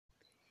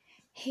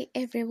Hey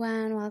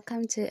everyone,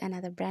 welcome to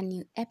another brand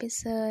new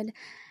episode.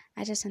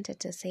 I just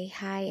wanted to say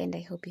hi and I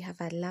hope you have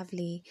a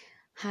lovely,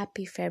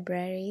 happy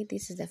February.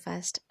 This is the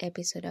first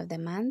episode of the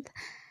month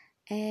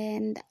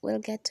and we'll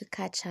get to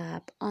catch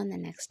up on the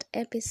next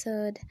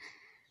episode.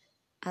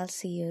 I'll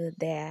see you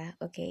there,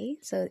 okay?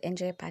 So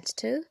enjoy part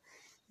 2.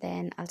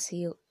 Then I'll see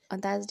you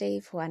on Thursday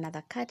for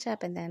another catch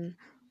up and then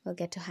we'll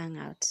get to hang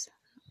out.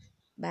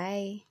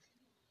 Bye.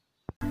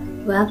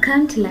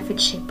 Welcome to Laugh It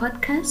Shape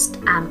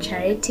Podcast. I'm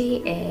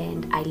Charity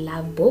and I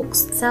love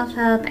books,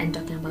 self-help, and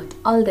talking about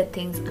all the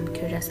things I'm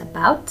curious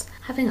about.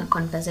 Having a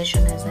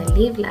conversation as I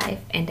live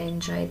life and I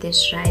enjoy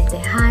this ride, the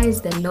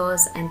highs, the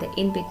lows, and the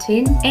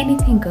in-between.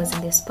 Anything goes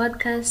in this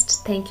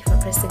podcast. Thank you for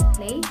pressing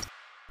play.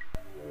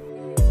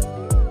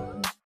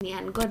 Ni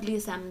ungodly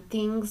some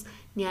things,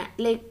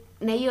 like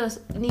na hiyo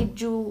ni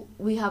juu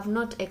we have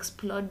not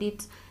explored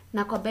it.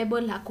 Na kwa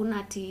Bible hakuna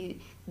ati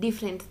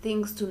different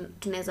things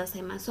tunaweza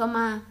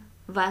soma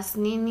verse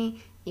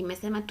nini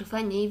imesema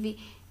tufanye hivi.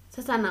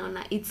 Sasa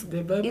naona it's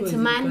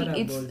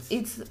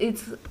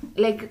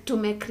like to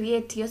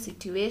create your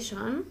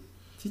situation.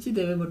 Chichi,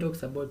 the Bible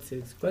talks about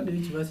sex.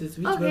 Which verses,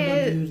 which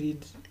Bible do you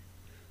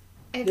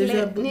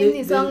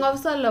read? Song of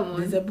Solomon.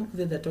 There's a book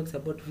there that talks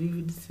about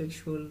vivid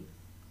sexual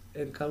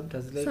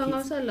encounters. Like Song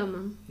of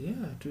Solomon.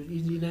 Yeah,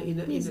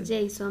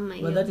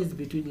 but that is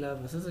between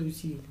lovers. Sasa you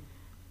see.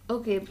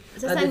 Okay,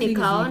 sasa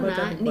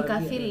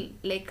nika feel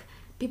like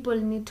people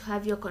need to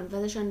have your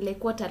conversation,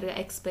 like what are your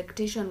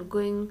expectations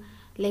going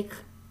like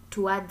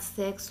towards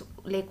sex,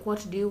 like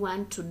what do you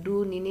want to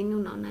do, ni nini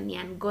unaona ni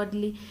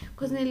ungodly,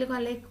 because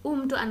nilikuwa like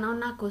mtu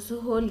anaona ako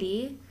so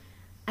holy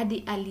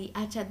hadi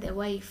aliacha the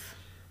wife.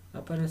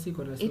 Hapana,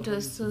 siko na. It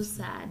was so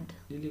sad.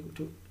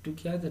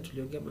 Tukianza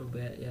tuliongea mambo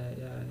ya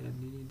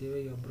nini, the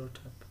way you are brought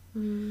up.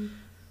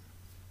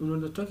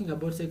 Unaona, talking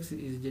about sex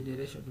is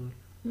generational.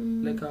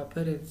 Like our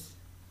parents,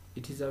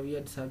 it is a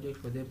weird subject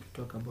for them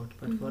to talk about,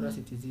 but for us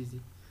it is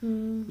easy.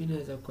 Mimi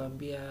naweza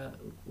kuambia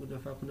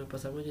unafaa kuna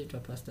pasa moja itwa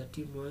Pastor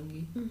Tim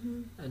Mwangi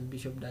and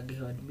Bishop Doug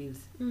Howard Mills.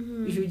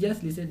 You should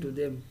just listen to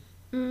them.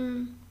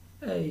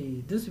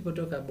 Hey, those people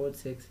talk about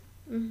sex.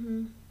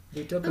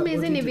 They talk about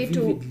it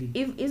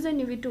vividly. Hizo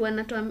ni vitu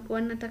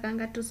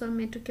wanatakanga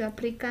tusome tukiwa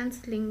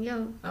pre-counseling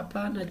yao.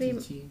 Hapana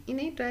chichi.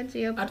 Inaitwaje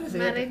hiyo?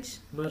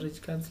 Marriage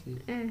counseling.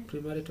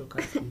 Premarital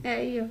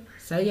counseling. Hiyo.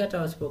 Sasa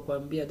hata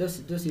wasipokuambia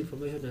those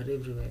information are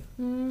everywhere.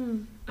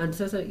 And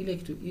sasa ile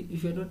kitu,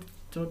 if you're not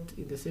taught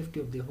in the safety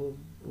of the home,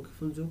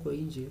 ukifunzwa huko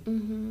nje,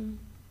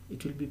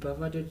 it will be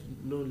perverted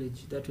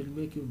knowledge that will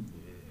make you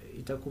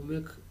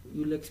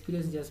you'll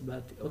experience just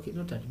bad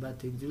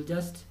things. You'll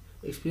just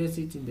experience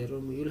it in the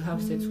wrong. You'll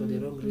have sex for the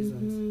wrong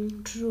reasons.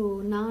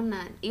 True.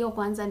 Naona hiyo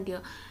kwanza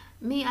ndio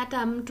mi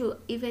hata mtu,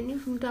 even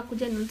if mtu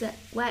akuja niuliza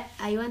why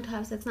I want to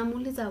have sex,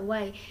 namuuliza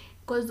why,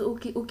 because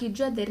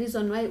ukijua the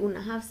reason why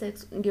una have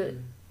sex ndio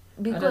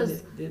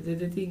because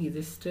the thing is,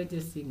 the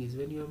strangest thing is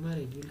when you are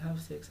married you'll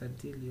have sex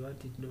until you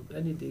want it. No,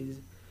 and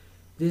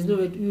there's no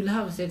way you'll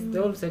have sex,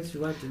 the whole sex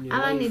you want in your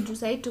life. I need to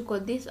say to go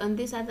this on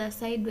this other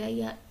side where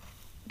you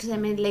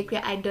like we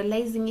are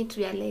idolizing it,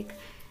 we are like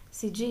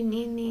sijui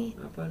nini.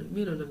 Hapana,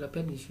 mimi naona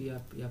pia ni issue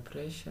ya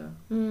pressure.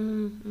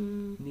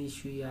 Ni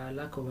issue ya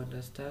lack of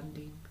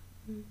understanding.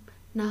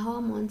 Na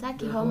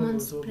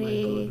hormones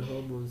play.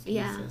 Hormones.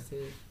 Yeah.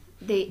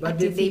 They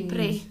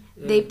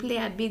play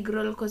a big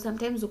role, because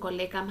sometimes uko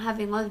like I'm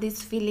having all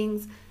these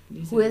feelings,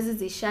 huwezi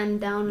zi shut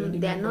down,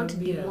 they are not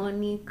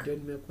demonic. Ndio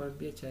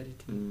nimekuambia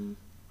Charity.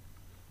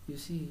 You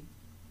see,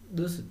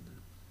 those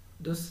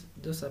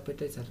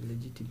appetites are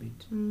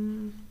legitimate.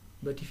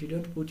 But if you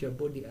don't put your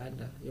body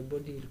under, your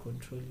body will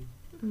control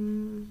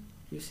you.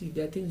 You see,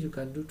 there are things you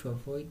can do to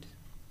avoid.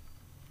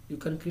 You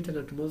can create an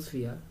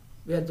atmosphere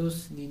where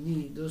those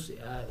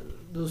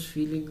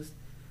feelings,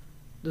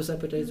 those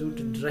appetites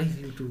won't drive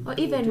you to. Or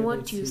even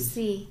what you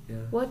see. Yeah.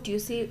 What you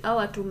see,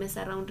 our to mess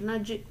around.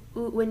 Now,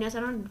 when you're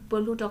surrounded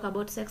people who talk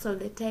about sex all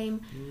the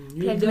time,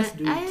 you just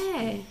do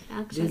it.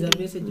 Actually. There's a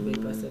message by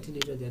Pastor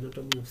Teenager, The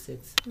Anatomy of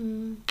Sex.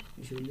 You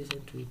should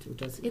listen to it.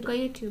 You go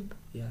YouTube.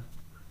 Yeah.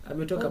 I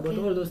may talk about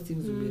all those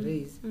things you may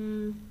raise.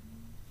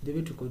 The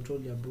way to control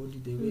your body,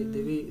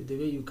 the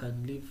way you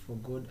can live for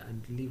God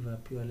and live a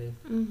pure life.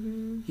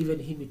 Even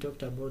him, he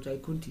talked about.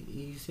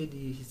 He said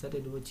he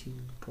started watching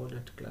porn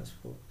at class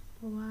 4.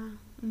 Wow.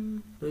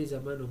 No, he's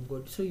a man of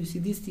God. So you see,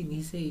 this thing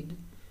he said,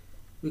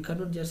 we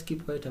cannot just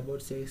keep quiet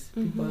about sex.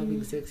 People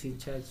having sex in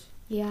church.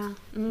 Yeah.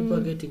 People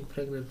are getting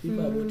pregnant.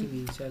 People are aborting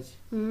in church.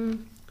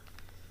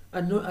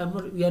 And no,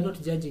 we are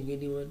not judging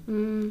anyone.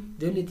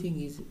 The only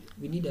thing is,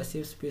 we need a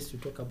safe space to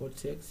talk about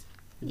sex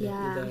with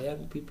our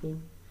young people,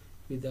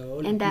 with our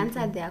old and people.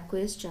 Answer their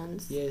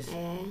questions. Yes.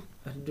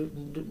 And do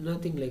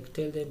nothing like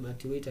tell them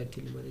to wait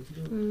until marriage.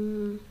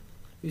 No.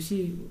 You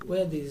see,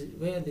 where there's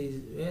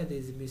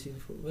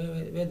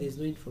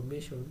no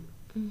information,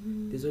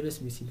 there's always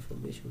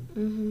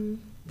misinformation.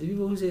 The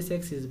people who say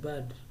sex is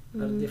bad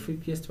are the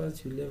freakiest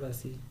ones you'll ever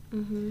see.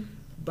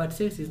 But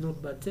sex is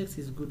not bad. Sex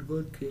is good.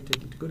 God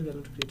created it. God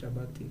cannot create a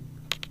bad thing.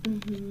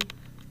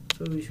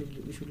 So we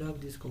should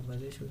have this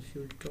conversation. We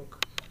should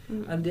talk.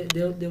 And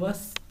the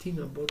worst thing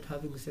about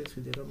having sex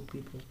with the wrong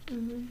people,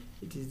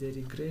 it is the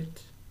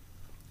regret,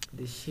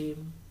 the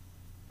shame,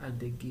 and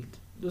the guilt.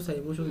 Those are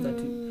emotions that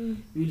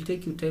will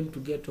take you time to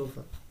get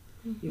over.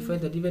 You find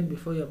that even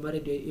before you're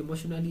married, you're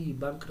emotionally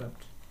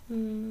bankrupt.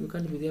 You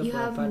can't be there you for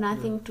a partner. have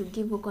nothing to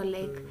give.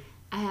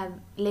 I have,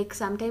 like,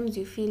 sometimes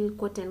you feel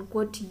quote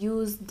unquote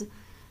used,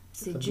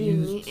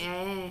 Abused.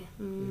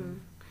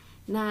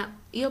 na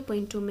hiyo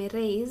point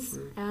umeraise.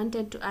 I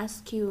wanted to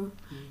ask you,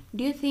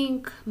 do you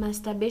think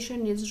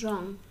masturbation is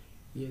wrong?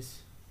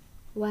 Yes.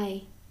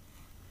 Why?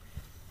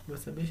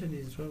 Masturbation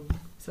is wrong.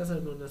 Sasa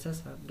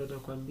ndo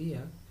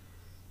nakwambia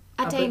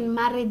hata in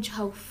marriage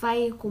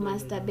haufai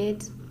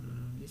kumasturbate. No.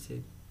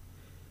 Listen,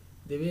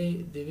 the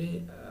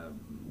way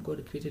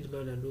God created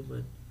man and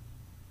woman,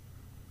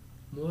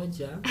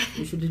 moja,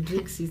 you should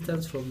drink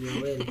cisterns from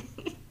your well.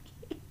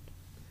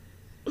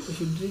 You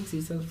should drink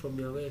cisterns from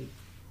your well.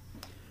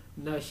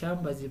 Now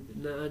shamba,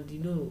 and you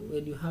know,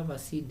 when you have a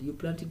seed, you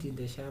plant it in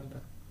the shamba.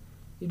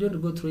 You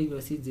don't go throwing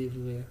your seeds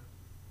everywhere.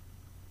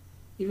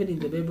 Even in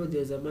the Bible,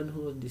 there's a man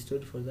who was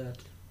destroyed for that.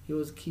 He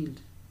was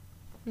killed.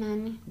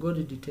 Nani?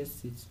 God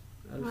detests it.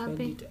 I'll Wapi?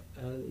 find it.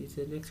 It's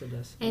in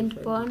Exodus.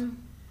 And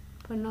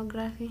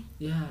pornography.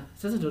 Yeah.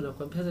 Sasa ndo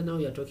nakwambia, sasa now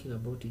you're talking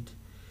about it.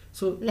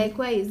 So like,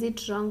 why is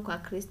it wrong for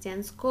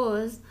Christians?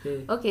 Cause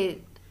okay,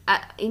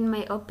 in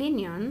my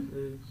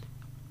opinion,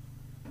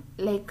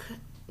 like,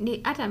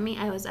 hata me,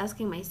 I was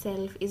asking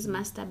myself, is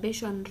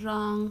masturbation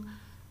wrong?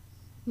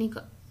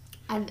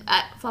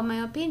 For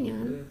my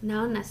opinion,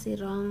 naona si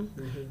wrong.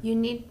 You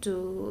need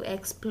to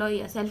explore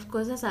yourself,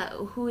 because sasa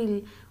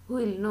who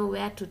will know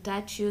where to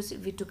touch you,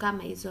 vitu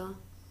kama hizo.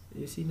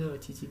 You see now,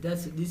 Chichi,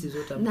 this is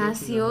what I'm na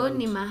talking about.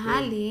 Sioni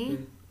mahali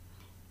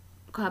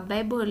kwa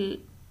Bible,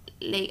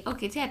 like,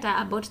 okay,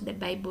 hata about the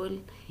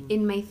Bible,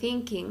 in my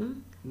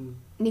thinking,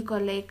 niko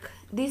like,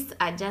 these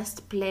are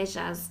just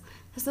pleasures.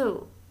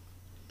 So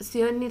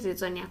sioni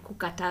reason ya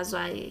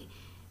kukatazwa.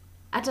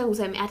 Hata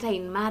useme hata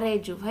in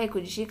marriage ufai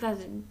kujishika,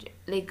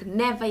 like,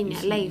 never in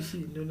your life.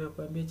 Ndo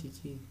nakwambia,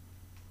 Chichi,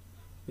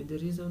 when the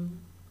reason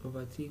of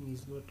a thing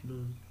is not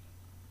known,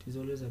 it is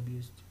always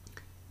abused.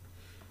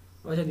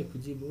 Wacha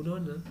nikujibu.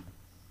 Unaona,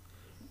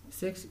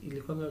 sex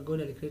ilikuwa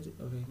God alicreate.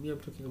 Okay, me, I'm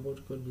talking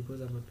about God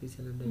because I'm a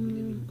Christian and I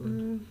believe in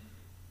God.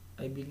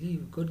 I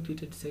believe God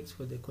created sex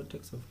for the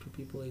context of two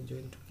people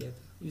enjoying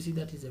together. You see,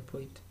 that is the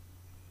point.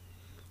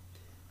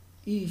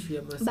 If you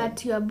are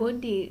but your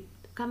body,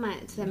 kama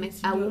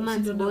a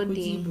woman's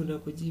body.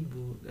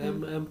 Nakujibu.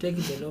 I'm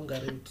taking the longer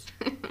route.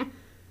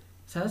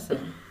 Sasa,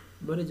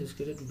 marriage was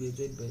created to be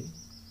enjoyed by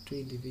two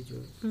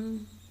individuals.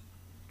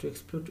 To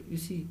explore. You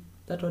see,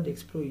 that word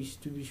explore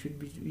should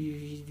be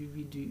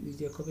with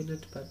your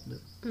covenant partner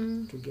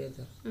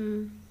together.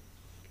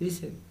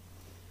 Listen,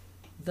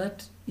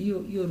 that hiyo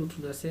route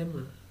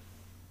unasema,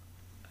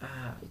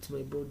 it's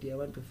my body, I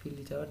want to feel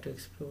it, I want to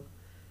explore.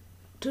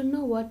 To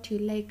know what you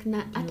like.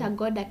 Na hata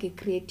God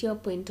akicreate your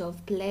point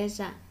of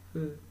pleasure.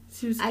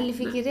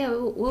 Alifikiria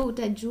wewe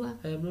utajua.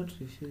 I am not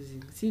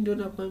refusing. Si ndo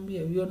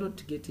nakwambia, you are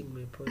not getting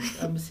my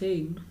point. I'm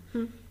saying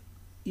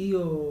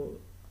hiyo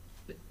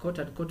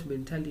quote unquote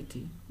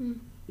mentality,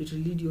 it will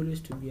lead you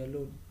always to be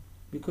alone,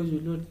 because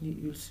you'll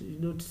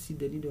not see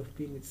the need of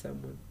being with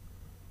someone,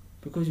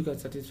 because you can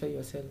satisfy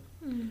yourself.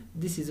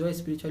 This is why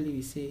spiritually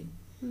we say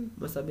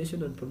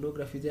masturbation and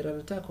pornography, they're an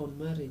attack on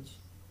marriage.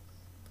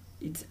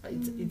 It's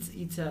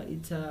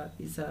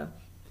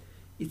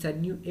a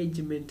new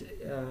agement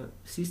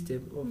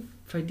system of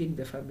fighting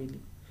the family.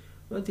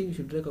 One thing you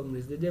should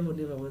recognize: the devil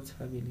never wants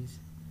families.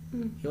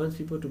 He wants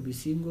people to be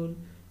single.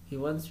 He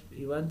wants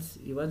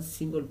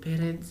single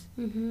parents.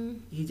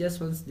 He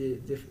just wants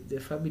the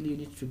family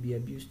unit to be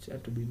abused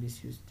and to be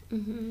misused.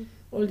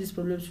 All these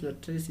problems should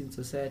not trace in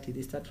society.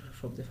 They start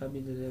from the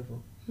family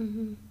level.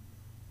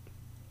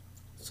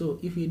 So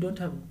if you don't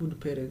have good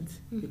parents,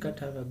 you can't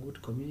have a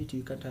good community,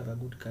 you can't have a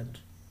good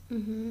country.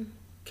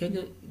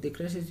 Kenya, the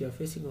crisis you are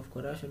facing of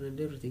corruption and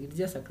everything, it's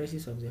just a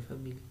crisis of the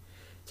family.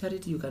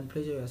 Charity, you can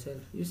pleasure yourself.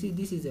 You see,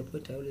 this is the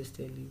point I always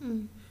tell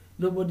you.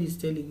 Nobody is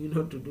telling you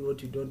not to do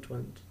what you don't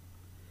want.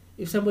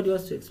 If somebody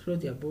wants to explore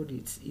their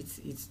body,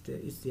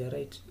 it's their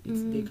right.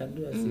 They can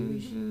do as they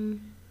wish.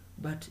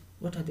 But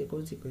what are the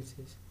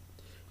consequences?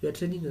 You are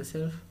training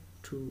yourself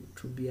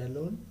to be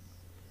alone,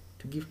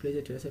 to give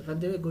pleasure to yourself. And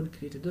the way God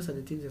created, those are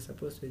the things you're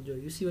supposed to enjoy.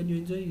 You see, when you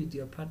enjoy with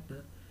your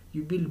partner,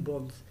 you build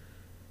bonds.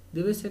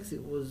 The way sex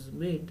was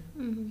made,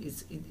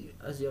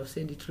 as you have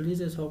said, it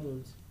releases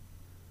hormones.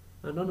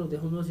 And one of the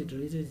hormones it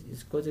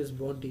releases causes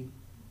bonding.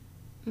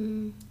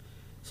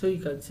 So you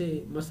can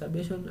say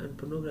masturbation and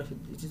pornography,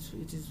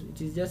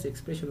 it is just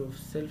expression of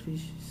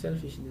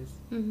selfishness.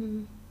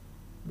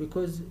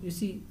 Because you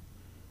see,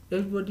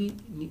 everybody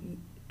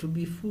to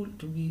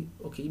be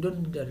okay, you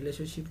don't need a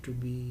relationship to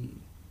be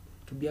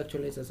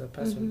actualized as a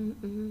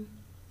person.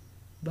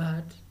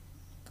 But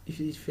if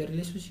your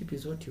relationship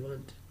is what you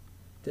want,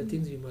 the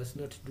things you must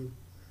not do.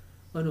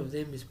 One of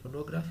them is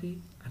pornography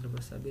and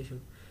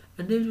masturbation.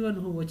 And everyone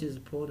who watches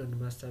porn and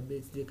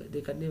masturbates, they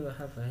can never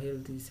have a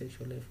healthy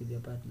sexual life with their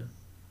partner.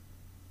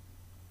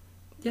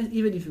 Just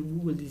even if you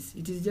Google this,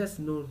 it is just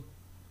known.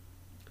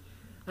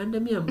 And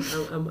me,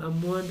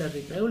 I'm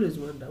wondering. I always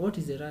wonder, what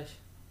is the rush?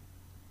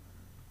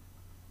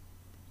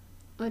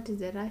 What is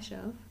the rush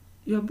of?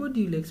 Your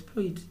body will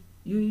exploit.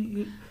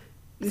 You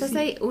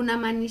Sasa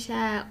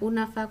unamaanisha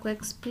unafaa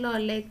ku-explore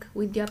like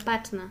with your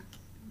partner?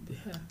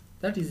 Yeah,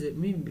 that is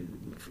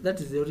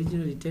the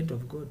original intent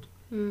of God.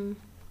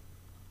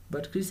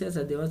 But Christians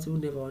are the ones who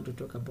never want to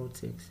talk about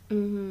sex.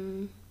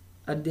 Mm-hmm.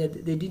 And they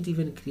didn't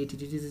even create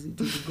it. It is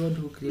God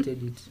who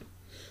created it.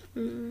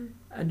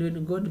 And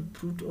when God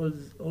put all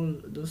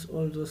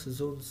those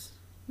zones,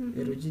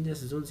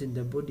 erogenous zones in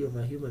the body of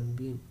a human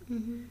being,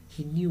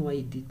 he knew why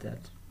he did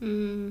that.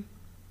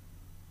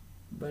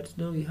 But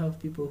now we have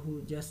people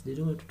who just, they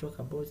don't want to talk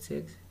about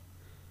sex.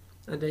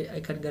 And I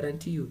can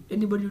guarantee you,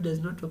 anybody who does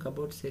not talk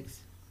about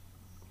sex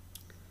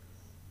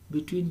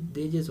between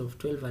the ages of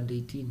 12 and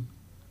 18,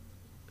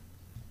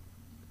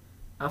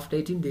 after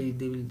 18 they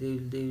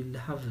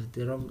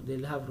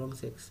will have wrong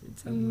sex with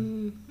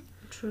someone.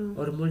 True.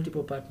 Or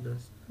multiple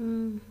partners.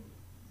 Me,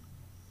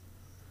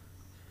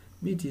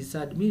 it is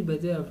sad. Me, by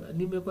the way,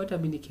 nimekuwa hata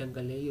mimi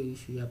nikiangalia hiyo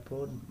issue ya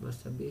porn,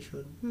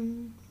 masturbation.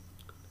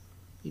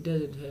 It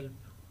doesn't help.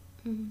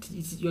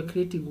 You're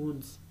creating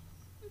wounds.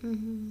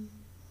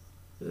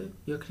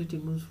 You're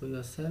creating wounds for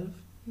yourself.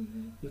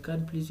 You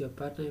can't please your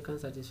partner. You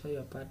can't satisfy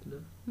your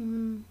partner.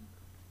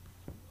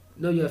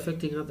 Now you're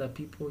affecting other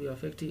people. You're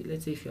affecting,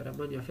 let's say if you're a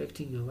man, you're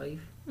affecting your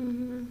wife.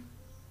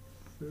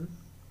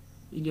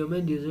 In your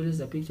mind there's always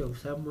a picture of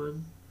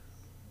someone,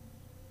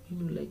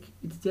 like,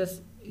 it's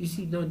just, you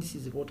see, now this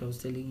is what I was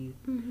telling you.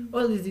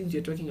 All these things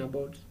you're talking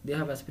about, they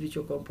have a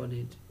spiritual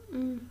component.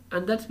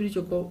 And that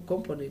spiritual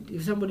component,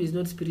 if somebody is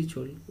not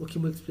spiritual,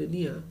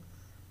 ukimexplainia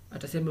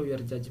atasema you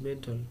are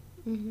judgmental.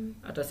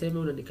 Atasema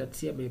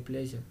unanikatia my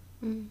pleasure.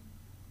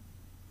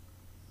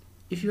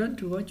 If you want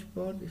to watch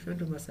porn, if you want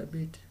to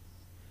masturbate,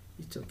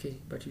 it's okay,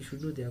 but you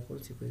should know there are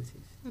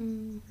consequences.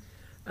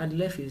 And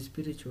life is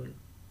spiritual.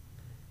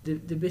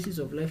 The basis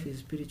of life is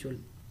spiritual.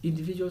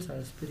 Individuals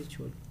are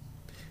spiritual.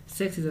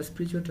 Sex is a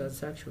spiritual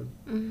transaction.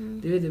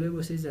 The way the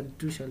Bible says, and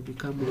two shall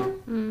become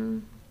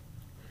one.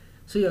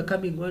 So you are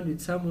coming one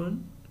with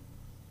someone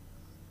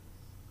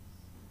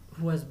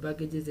who has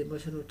baggages,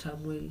 emotional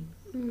turmoil.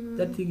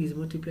 That thing is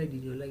multiplied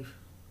in your life.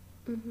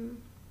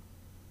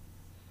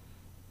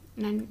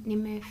 Na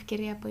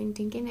nimefikiria point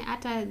ingine,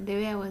 hata the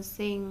way I was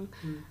saying,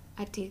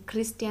 ati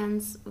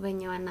Christians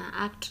wenye wana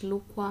act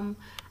lukewarm,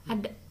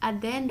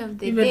 at the end of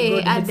the Even day,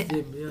 God hates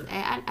them,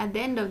 yeah. At the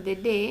end of the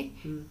day,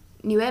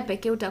 ni wewe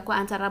pekee utakuwa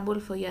answerable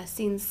for your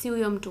sins, si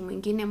huyo mtu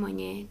mwingine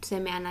mwenye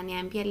tuseme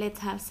ananiambia let's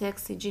have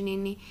sex sijui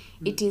nini.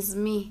 It is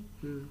me.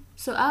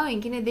 So hao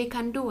wengine, they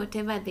can do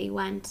whatever they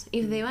want.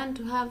 If they want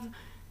to have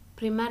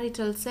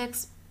premarital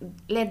sex,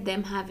 let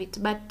them have it,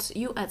 but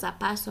you as a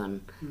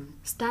person,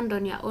 stand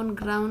on your own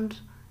ground.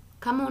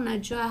 Kama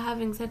unajua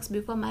having sex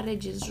before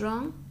marriage is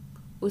wrong,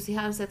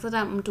 usihave sex.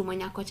 Hata mtu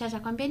mwenye ako chacha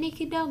kwambia ni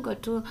kidogo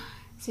tu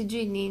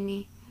sijui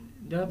nini,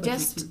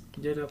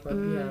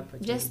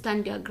 just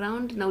stand your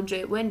ground na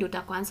ujue when ndio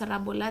utakuwa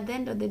answerable. At the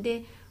end of the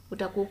day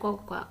utakuwa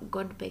kwa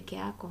God peke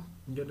yako.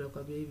 Ndio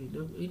nakwambia hivi,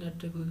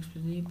 inataka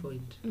explain hii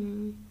point.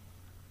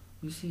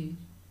 You see,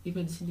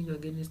 even sinning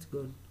against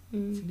God,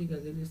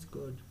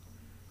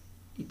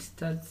 it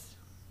starts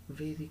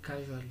very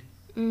casually.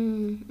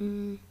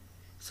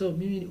 So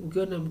mimi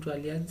ukiona mtu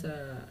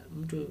alianza,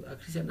 a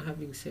Christian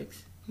having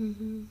sex,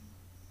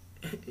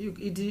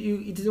 it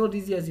is not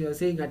easy as you are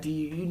saying that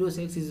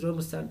sex is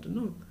wrong.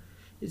 No,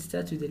 it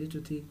starts with a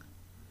little thing.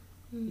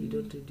 You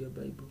don't read your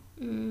Bible.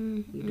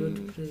 You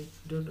don't pray.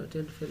 You don't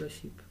attend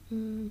fellowship.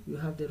 You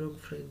have the wrong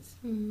friends.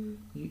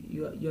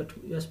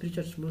 Your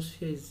spiritual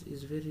atmosphere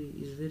is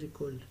very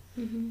cold.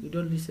 You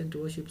don't listen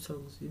to worship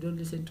songs. You don't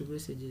listen to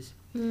messages.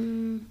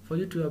 For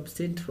you to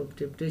abstain from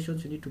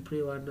temptations, you need to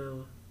pray 1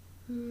 hour.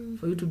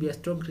 For you to be a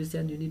strong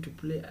Christian, you need to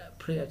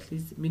pray at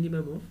least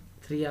minimum of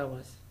 3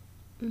 hours.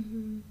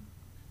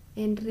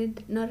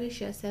 And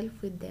nourish yourself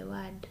with the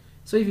word.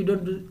 So if you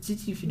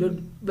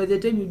don't, by the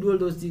time you do all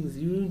those things,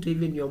 you don't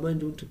even, your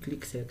mind won't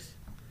click sex.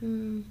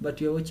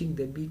 But you're watching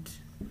The Beat,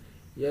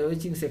 you're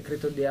watching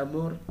Secreto de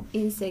Amor.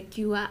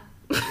 Insecure.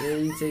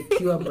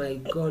 Insecure, my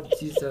God,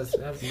 Jesus,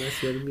 have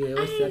mercy on me. I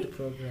watched that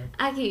program.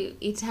 Aki,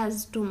 it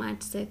has too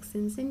much sex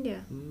in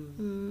India.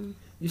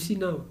 You see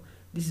now,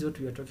 this is what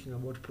we are talking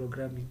about,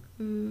 programming.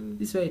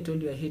 This is why I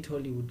told you I hate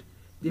Hollywood.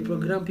 They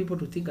program people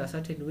to think a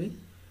certain way,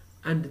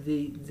 and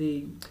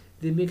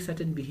they make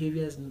certain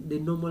behaviors, they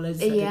normalize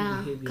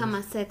certain behaviors.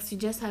 Kama sex, you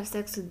just have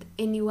sex with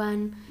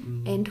anyone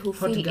and who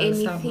hot feel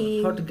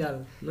anything. Hot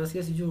girl.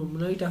 Nasikia sijui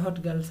mnaita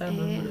hot girl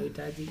sama,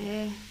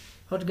 mnaitaji.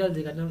 Hot girls,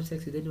 they can have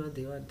sex with anyone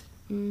they want.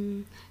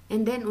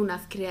 And then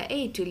unafikiria,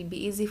 it will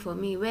be easy for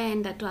me.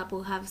 Wenda tu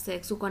hapo have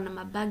sex, uko na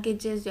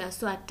mabaggages, you are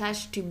so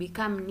attached to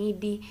become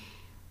needy.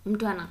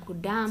 Mtu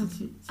anakudump.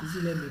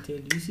 Sisi, let me tell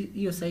you, see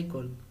your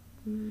cycle.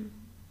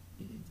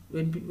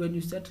 When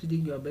you start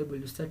reading your Bible,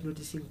 you start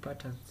noticing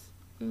patterns.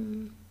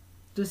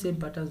 Those same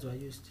patterns were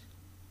used.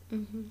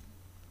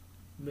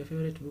 My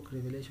favorite book,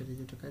 Revelation,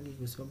 nilitokangi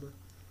kusoma.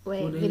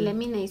 vile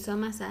mimi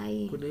naisoma saa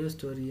hii. Kuna hiyo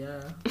story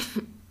ya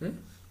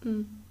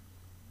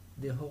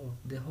the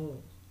whore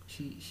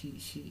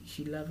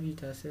she loved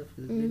it herself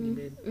with many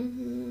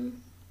men.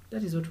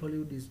 That is what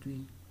Hollywood is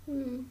doing.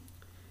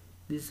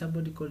 There's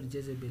somebody called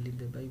Jezebel in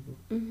the Bible.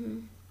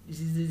 It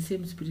is the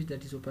same spirit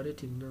that is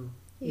operating now.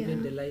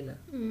 Even Delilah.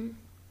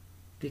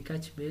 They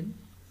catch men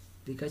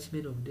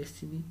of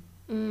destiny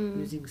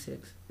using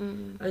sex.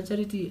 And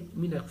Charity,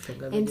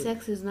 and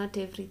sex is not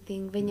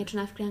everything. Venye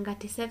tunafikirianga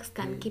ati sex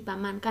can keep a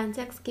man. Can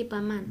sex keep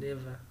a man?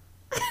 Never.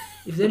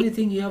 If the only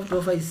thing you have to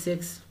offer is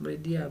sex, my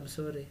dear, I'm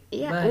sorry.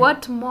 Yeah. Bye.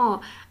 What more?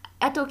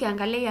 Hata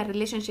ukiangalia your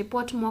relationship,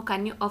 what more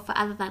can you offer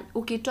other than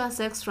ukitoa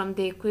sex from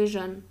the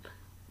equation?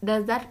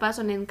 Does that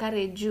person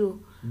encourage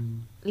you?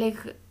 Like,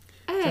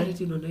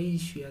 Charity, no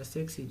issue ya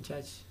sex in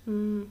church.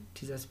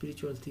 It is a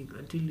spiritual thing.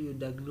 Until you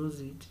diagnose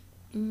it,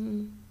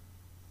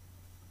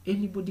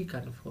 anybody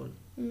can fall.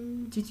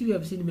 Chichi, we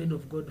have seen men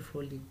of God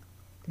falling.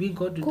 Being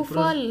called to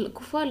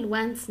kufall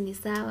once ni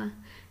sawa.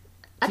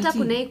 Hata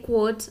kuna hii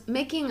quote,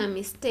 making a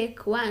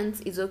mistake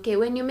once is okay.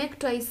 When you make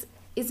twice,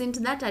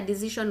 isn't that a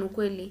decision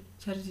ukweli?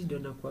 Charity,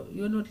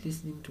 you're not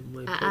listening to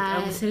my point.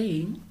 I'm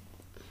saying,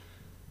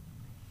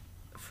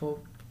 for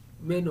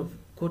men of,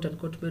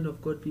 quote-unquote, men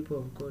of God, people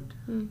of God,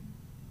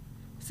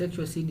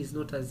 sexual sin is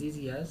not as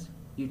easy as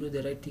you know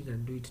the right thing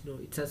and do it. No,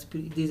 it's a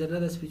there's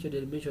another spiritual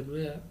dimension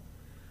where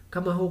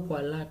kama huko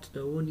alert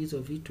na uoni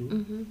hizo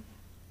vitu,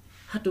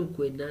 hata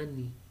ukwe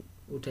nani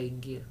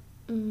utaingia.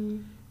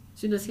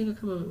 So nasikia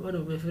kama one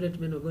of my favorite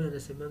men of God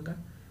anasemanga,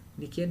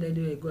 nikienda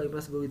anywhere I go, I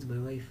must go with my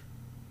wife.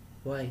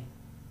 Why?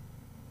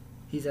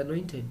 He's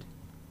anointed.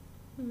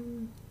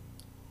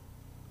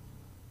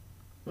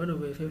 One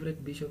of my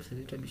favorite bishops,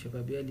 anaitwa Bishop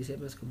Abia,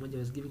 alisema siku moja,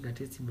 was giving a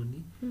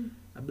testimony.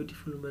 A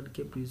beautiful woman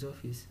came to his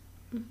office.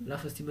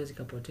 Alafu stima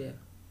zikapotea.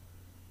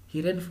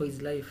 He ran for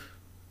his life.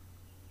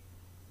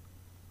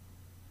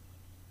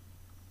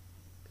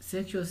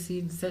 Sexual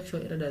sin,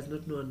 sexual error does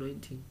not know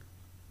anointing.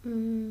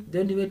 The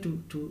only way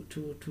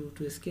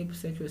to escape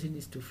sexual sin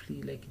is to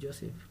flee, like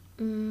Joseph.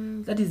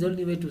 That is the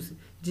only way to.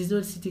 It is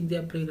not sitting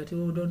there praying that,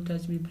 oh, don't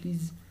touch me,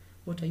 please.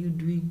 What are you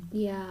doing?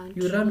 Yeah,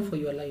 you true. Run for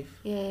your life.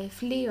 Yeah,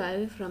 flee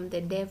away from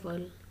the devil.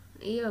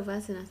 Hiyo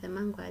verse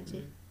inasemanga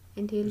aje?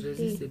 And he'll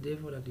resist flee. The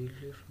devil and he'll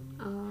flee from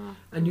you. Oh.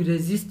 And you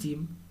resist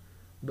him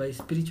by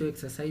spiritual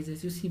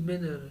exercises. You see,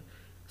 men are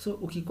so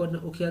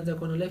ukianza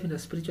kuona life in a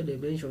spiritual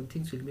dimension,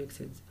 things will make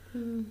sense.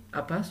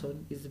 A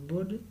person is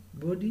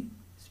body,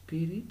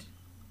 spirit,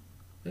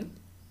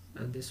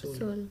 and the soul.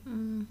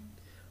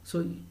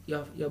 So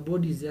your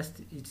body is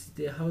it's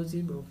the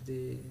housing of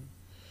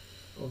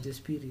the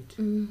spirit.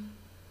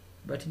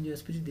 But in your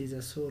spirit there is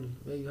a soul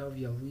where you have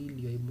your will,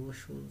 your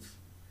emotions,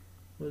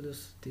 all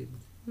those things.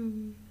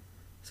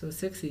 So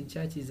sex in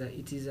church is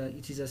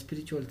a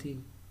spiritual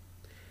thing.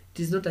 It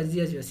is not as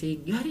easy as you are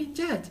saying, you are in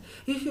church,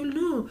 you should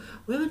know,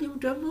 wewe ni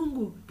mtu wa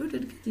Mungu, don't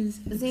engage in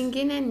sex.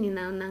 Zingine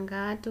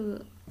ninaonanga watu,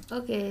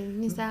 okay,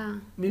 ni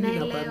sawa. Mimi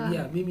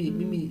nakwambia,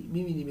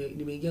 mimi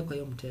nimeingia kwa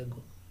hiyo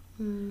mtego.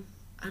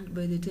 And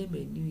by the time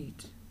I knew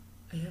it,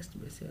 I asked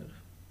myself,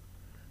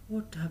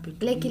 what happened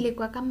to like me?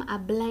 Ilikuwa kama a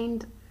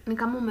blind, ni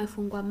kama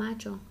umefungwa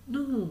macho.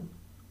 No.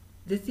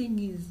 The thing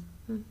is,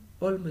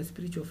 all my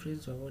spiritual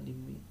friends were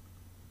warning me.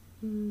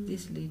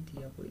 This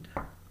lady, avoid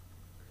her.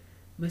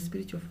 My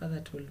spiritual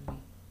father told me.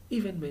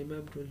 Even my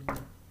mom told me.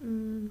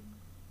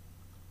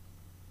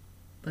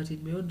 But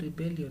in my own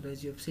rebellion,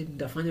 as you have said,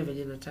 ndafanya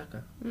venye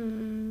nataka.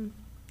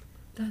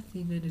 That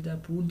thing ended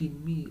up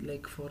wounding me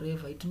like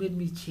forever. It made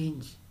me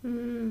change.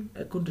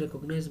 I couldn't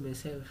recognize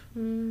myself.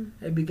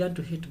 I began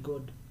to hate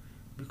God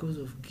because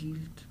of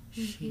guilt,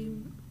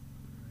 shame,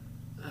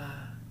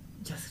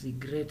 just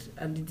regret.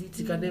 And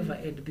it can never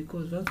end,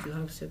 because once you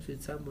have sex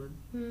with someone,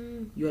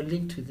 you are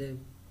linked to them.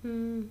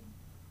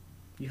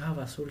 You have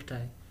a soul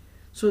tie.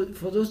 So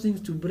for those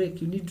things to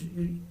break,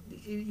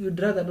 you'd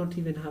rather not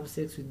even have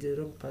sex with the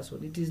wrong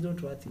person. It is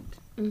not worth it.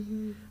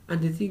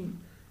 And the thing,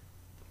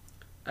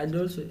 and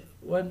also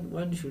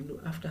one should know,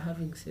 after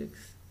having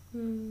sex,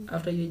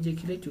 after you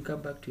ejaculate, you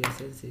come back to your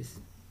senses.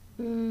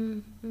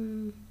 You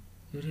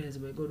realize,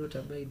 my God, what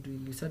am I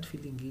doing? You start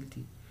feeling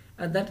guilty,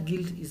 and that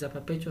guilt is a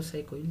perpetual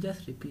cycle. You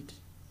just repeat.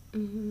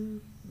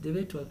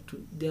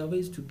 There are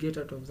ways to get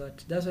out of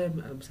that. That's why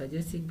I'm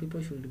suggesting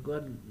people should go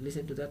and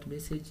listen to that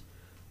message,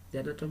 The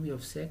Anatomy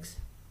of Sex,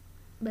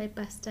 by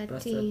Pastor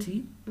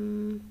T.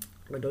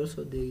 And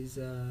also there is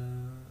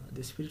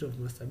The Spirit of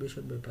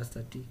Masturbation by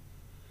Pastor T.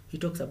 He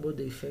talks about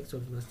the effects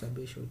of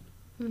masturbation.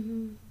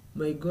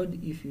 My God,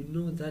 if you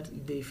know that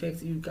the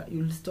effects,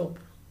 you'll stop.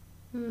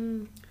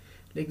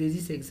 Like there's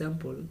this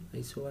example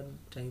I saw one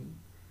time.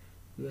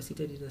 We were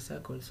seated in a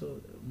circle,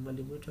 so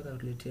mwalimu wetu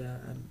akatuletea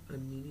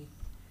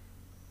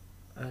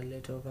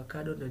aleta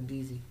avocado na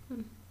ndizi.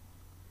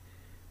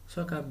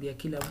 So akaambia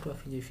kila mtu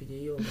afinye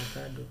hiyo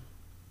avocado.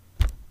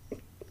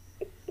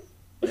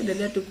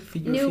 Endelea tu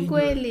kufinywa.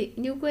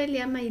 Ni ukweli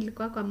ama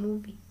ilikuwa kwa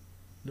movie?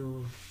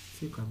 No,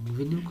 si kwa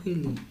movie, ni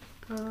ukweli.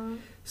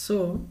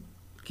 So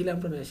kila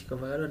mtu anashika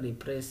avocado na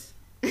press.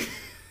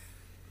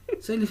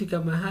 So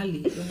ilifika mahali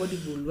nobody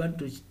will want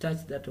to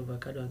touch that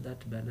avocado and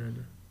that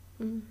banana.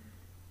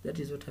 That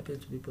is what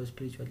happens to people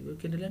spiritually.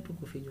 Ukiendelea tu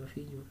kufinywa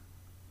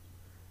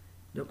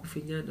na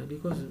kufinyana,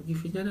 because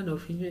ukifinyana na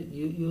ufinywe,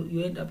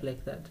 you end up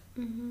like that.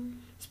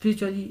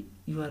 Spiritually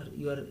you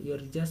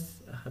are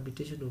just a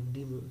habitation of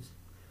demons.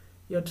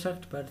 You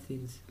attract bad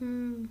things.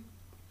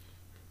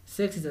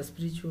 Sex is a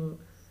spiritual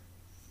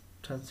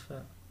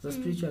transfer. It's a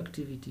spiritual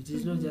activity. It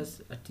is not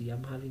just at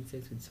I'm having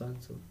sex with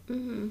so-and-so.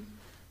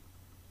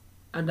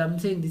 And I'm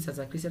saying this as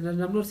a Christian,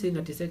 and I'm not saying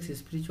that sex is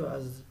spiritual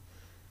as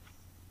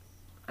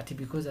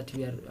because that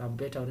we are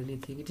better or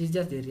anything. It is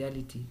just the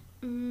reality.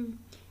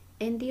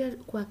 And you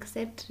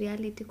accept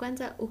reality.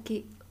 Kwanza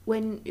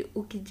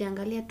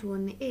ukijangalia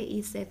tuone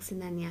hii sex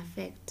inani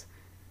affect.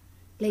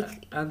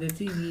 Like and the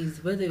thing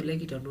is, whether you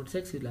like it or not,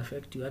 sex will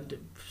affect you, and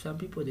some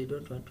people, they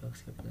don't want to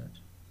accept that.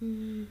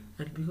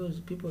 And because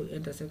people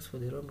enter sex for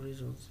the wrong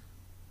reasons,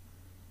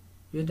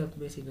 you end up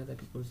messing other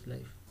people's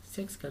life.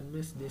 Sex can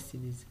mess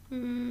destinies.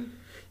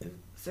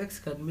 Sex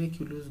can make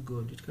you lose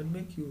God. It can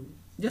make you,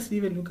 just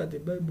even look at the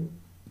Bible,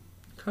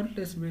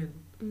 countless men,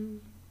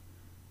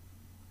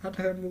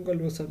 hata kama Mungu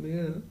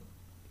aliwasamea,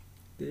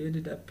 they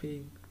ended up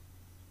paying.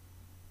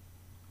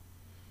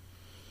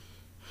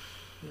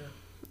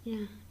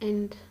 Yeah,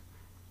 and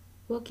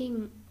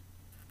walking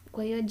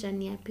kwa hiyo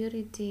journey ya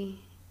purity,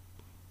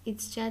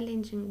 it's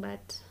challenging,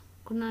 but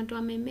kuna watu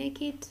wame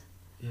make it.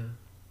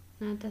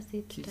 Na hata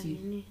si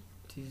tutanini.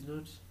 It is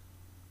not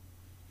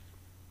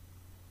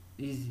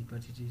easy,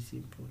 but it is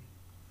simple.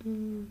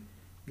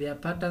 There are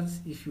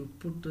patterns. If you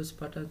put those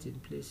patterns in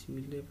place, you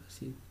will never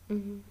see.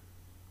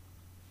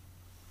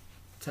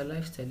 It's a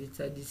lifestyle, it's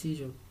a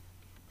decision.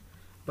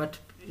 But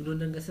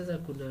unaonanga sasa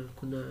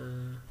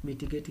kuna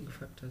mitigating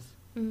factors.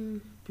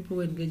 People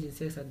who engage in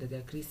sex and they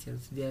are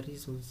Christians, there are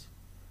reasons.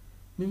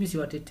 Mimi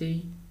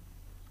siwatetei.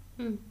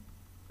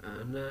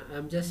 And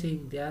I'm just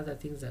saying there are other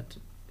things that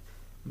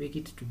make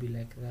it to be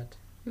like that.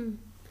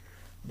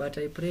 But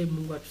I pray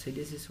Mungu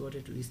atusaidie sisi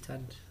wote to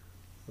stand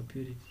for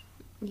purity.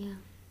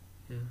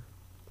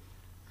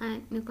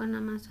 Niko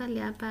na maswali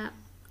hapa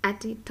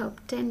ati top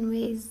 10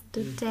 ways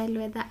to tell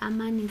whether a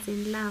man is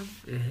in love.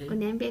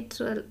 Uniambie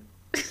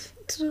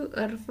true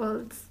or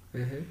false.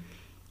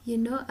 You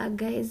know a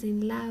guy is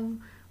in love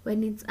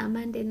when it's a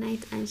Monday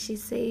night and she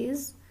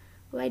says,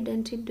 why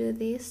don't you do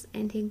this?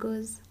 And he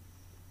goes,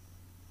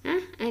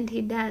 and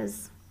he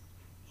does.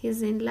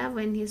 He's in love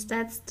when he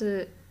starts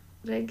to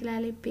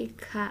regularly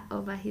pick her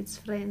over his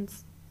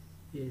friends.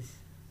 Yes.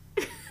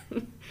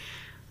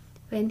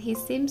 When he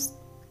seems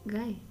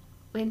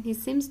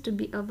to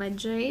be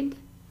overjoyed,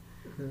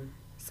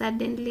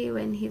 suddenly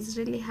when he's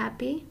really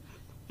happy,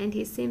 and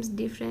he seems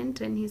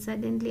different when he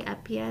suddenly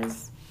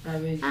appears.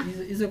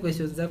 Hizo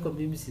questions zako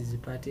mimi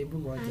sizipati. Hebu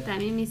ngoja. Hata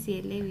mimi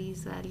sielewi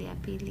swali ya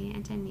pili.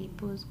 Acha ni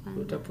pause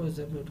kwanza.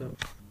 Utapause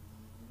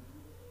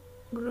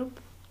Group?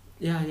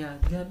 Yeah.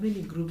 There are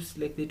many groups,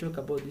 like they talk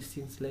about these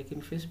things. Like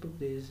in Facebook,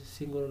 there is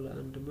Single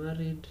and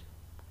Married,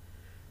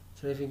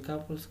 Thriving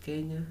Couples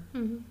Kenya.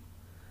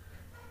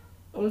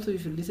 Also,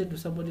 if you listen to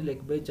somebody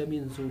like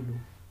Benjamin Zulu,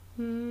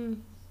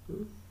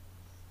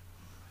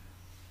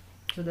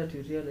 so that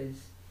you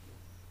realize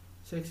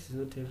sex is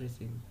not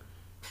everything.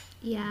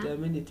 Yeah. There are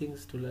many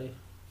things to life.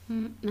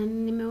 Na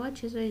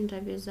nimewatch hizo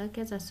interviews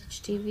zake za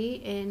Switch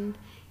TV, and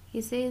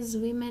he says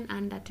women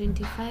under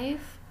 25,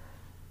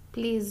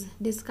 please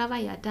discover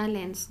your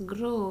talents,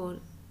 grow,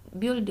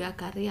 build your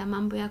career.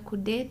 Mambo ya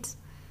kudate,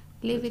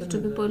 leave it to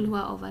people who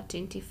are over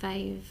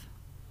 25.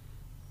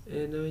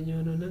 Na wenye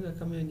wanaonanga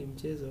kama ni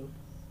mchezo,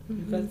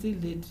 you can still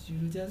date,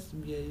 you'll just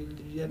be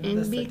another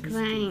and be statistic.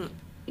 crying.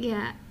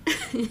 Yeah.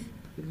 It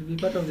will be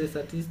part of the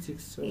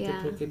statistics of the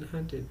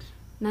broken-hearted.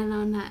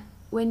 Na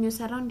when you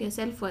surround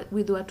yourself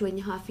with watu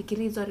wenye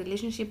hawafikiri hizo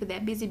relationship,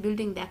 they're busy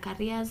building their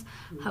careers,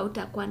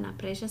 hautakuwa na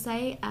pressure. So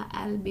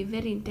I'll be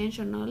very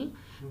intentional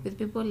with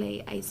people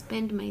I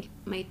spend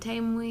my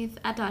time with,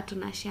 hata watu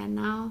na share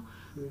nao,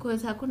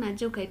 because hakuna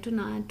je ukaitu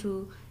na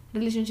watu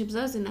relationships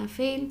zao zina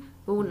fail,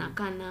 wewe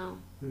unakaa nao.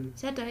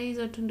 Si hata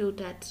hizo tu ndio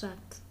uta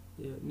attract.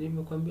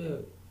 Nimekwambia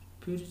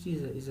purity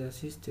is a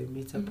system,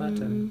 it's a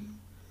pattern.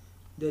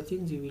 The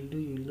things you will do,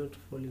 you will not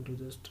fall into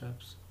those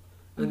traps.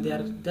 And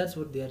that's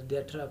what they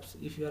are traps.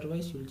 If you are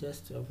wise, you'll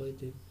just avoid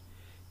them.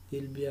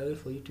 There'll be a way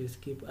for you to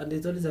escape. And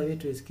there's always a way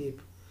to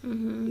escape.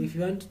 If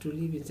you want to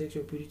live in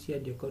sexual purity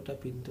and you're caught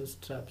up in those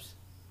traps,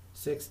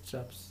 sex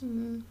traps,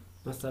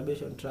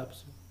 masturbation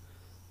traps,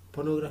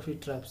 pornography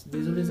traps,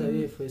 there's always a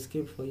way for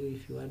escape for you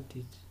if you want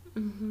it.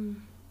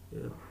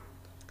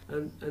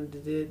 And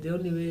the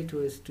only way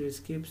to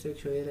escape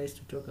sexual error is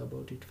to talk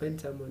about it. Find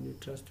someone you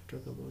trust to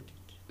talk about it.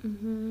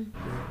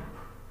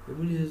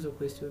 Is a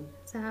question.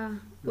 So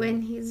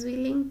when he's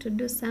willing to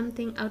do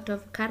something out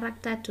of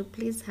character to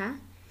please her,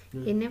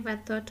 he never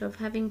thought of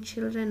having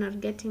children or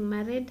getting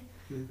married,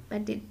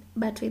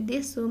 but with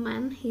this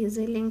woman, he is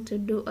willing to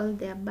do all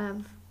the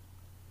above.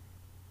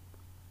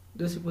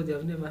 Those people, they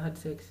have never had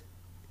sex.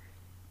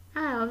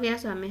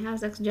 Obviously, I may have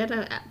sex.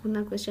 Jota,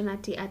 kuna question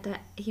ati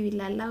he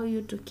will allow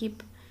you to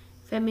keep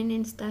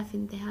feminine stuff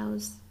in the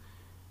house.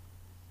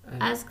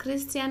 As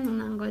Christian,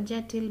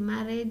 unangoja till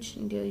marriage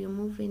ndio you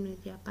move in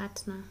with your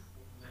partner.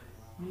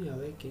 Me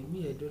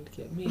I don't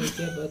care. Me I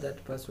care about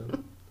that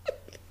person.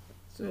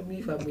 So me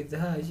if I'm with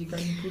her, she can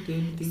put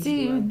anything.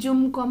 See,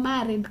 jumko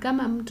married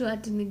kama mtu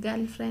ati ni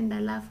girlfriend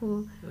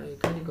alafu.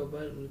 Kani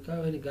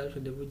kama ni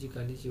girlfriend hebu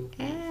jikalishe huko.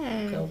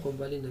 Kama uko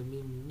mbali na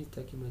mimi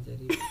sitaki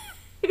majaribu.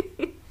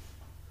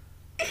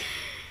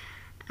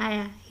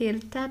 Aya,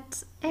 he'll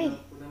start.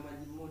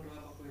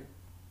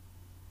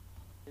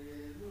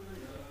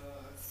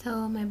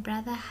 So my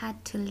brother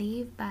had to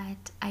leave,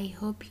 but I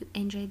hope you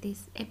enjoyed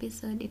this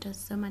episode. It was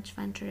so much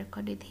fun to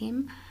record with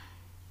him.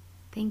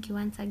 Thank you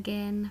once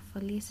again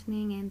for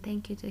listening, and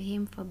thank you to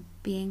him for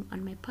being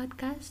on my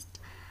podcast.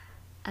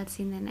 I'll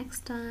see you in the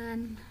next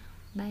one.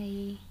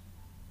 Bye.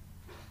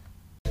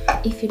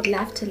 If you'd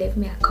love to leave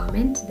me a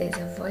comment, there's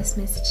a voice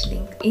message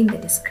link in the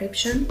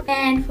description.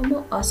 And for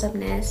more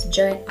awesomeness,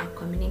 join our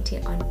community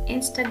on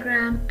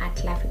Instagram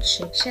at Laugh It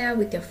Shit. Share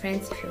with your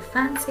friends if you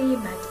fancy,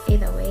 but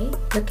either way,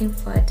 looking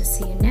forward to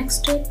see you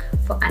next week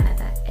for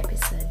another